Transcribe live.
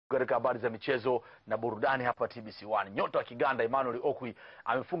Katika habari za michezo na burudani hapa TBC1, nyota wa Kiganda Emmanuel Okwi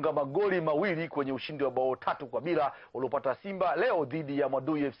amefunga magoli mawili kwenye ushindi wa bao 3-0 uliopata Simba leo dhidi ya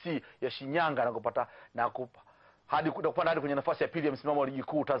Mwadui FC ya Shinyanga hadi kupanda kwenye nafasi ya pili ya msimamo wa ligi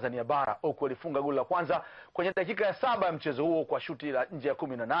kuu Tanzania bara. Okwi alifunga goli la kwanza kwenye dakika ya 7 ya mchezo huo kwa shuti la nje ya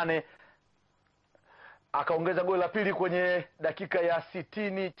 18. Akaongeza goli la pili kwenye dakika ya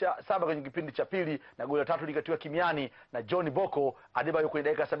 67 kwenye kipindi cha pili, na goli la tatu likatiwa kimiani na John Boko Adebayo kwenye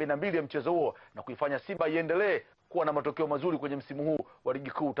dakika 72 ya mchezo huo, na kuifanya Simba iendelee kuwa na matokeo mazuri kwenye msimu huu wa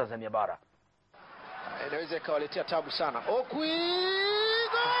ligi kuu Tanzania bara. Inaweza ikawaletea tabu sana. Okwi!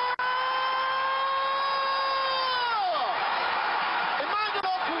 Emmanuel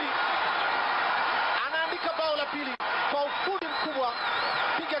Okwi anaandika bao la pili kwa ufundi mkubwa.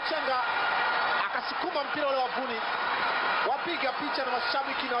 Piga changa, akasukuma mpira ule wavuni. Wapiga picha na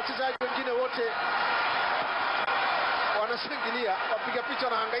mashabiki na wachezaji wengine wote wanashangilia. Wapiga picha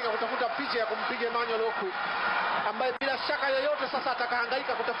wanahangaika kutafuta picha ya kumpiga Emmanuel Okwi, ambaye bila shaka yoyote sasa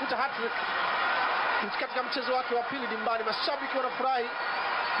atakahangaika kutafuta hat-trick katika mchezo wake wa pili dimbani. Mashabiki wanafurahi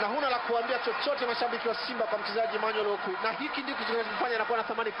na huna la kuambia chochote mashabiki wa Simba kwa mchezaji Emmanuel Okwi, na hiki ndiko kinachofanya anakuwa na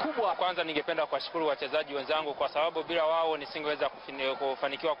thamani kubwa. Kwanza ningependa kuwashukuru wachezaji wenzangu kwa sababu bila wao nisingeweza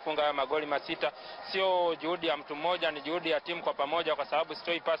kufanikiwa kufunga haya magoli masita. Sio juhudi ya mtu mmoja, ni juhudi ya timu kwa pamoja, kwa sababu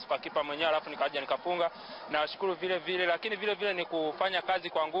stoi pass kwa kipa mwenyewe alafu nikaja nikafunga. Nawashukuru vile vile, lakini vile vile ni kufanya kazi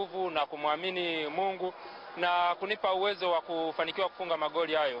kwa nguvu na kumwamini Mungu na kunipa uwezo wa kufanikiwa kufunga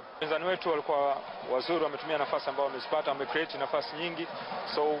magoli hayo. Wenzani wetu walikuwa wazuri, wametumia nafasi ambazo wamezipata, wamecreate nafasi nyingi.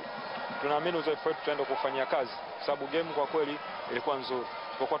 So tunaamini uzoefu wetu tutaenda kufanyia kazi, sababu game kwa kweli ilikuwa nzuri.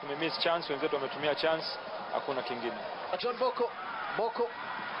 Kwa tumemiss chance, wenzetu wametumia chance, hakuna kingine. John Boko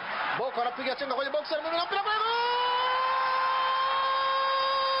anapiga chenga kwenye box, anapiga mpira gol!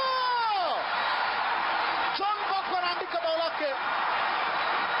 John Boko anaandika bao lake.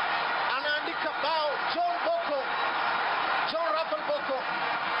 Anaandika bao John Boko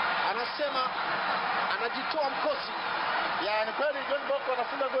anasema anajitoa mkosi. Yaani kweli John Boko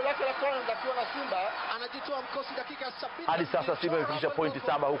anafunga goli lake la kwanza akiwa na Simba, anajitoa mkosi dakika 70. Hadi sasa Simba imefikisha pointi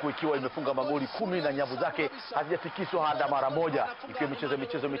 7 huku ikiwa imefunga magoli 10 na nyavu zake hazijatikiswa hata mara moja, ikiwa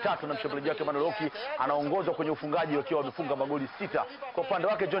michezo mitatu, na mshambuliaji wake Emmanuel Okwi anaongozwa kwenye ufungaji wakiwa wamefunga magoli 6. Kwa upande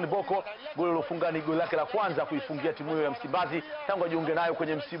wake John Boko, goli lilofunga ni goli lake la kwanza kuifungia timu hiyo ya Msimbazi tangu ajiunge nayo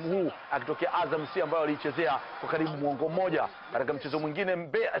kwenye msimu huu akitokea Azam FC ambayo aliichezea kwa karibu mwongo mmoja. Katika mchezo mwingine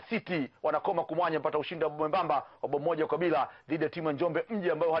Mbeya City wanakoma kumwanya mpata ushindi mwembamba wa bao 1-0 dhidi ya timu ya Njombe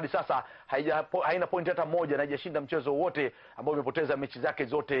Mji ambayo hadi sasa haina pointi hata moja na haijashinda mchezo wote, ambao imepoteza mechi zake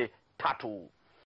zote 3.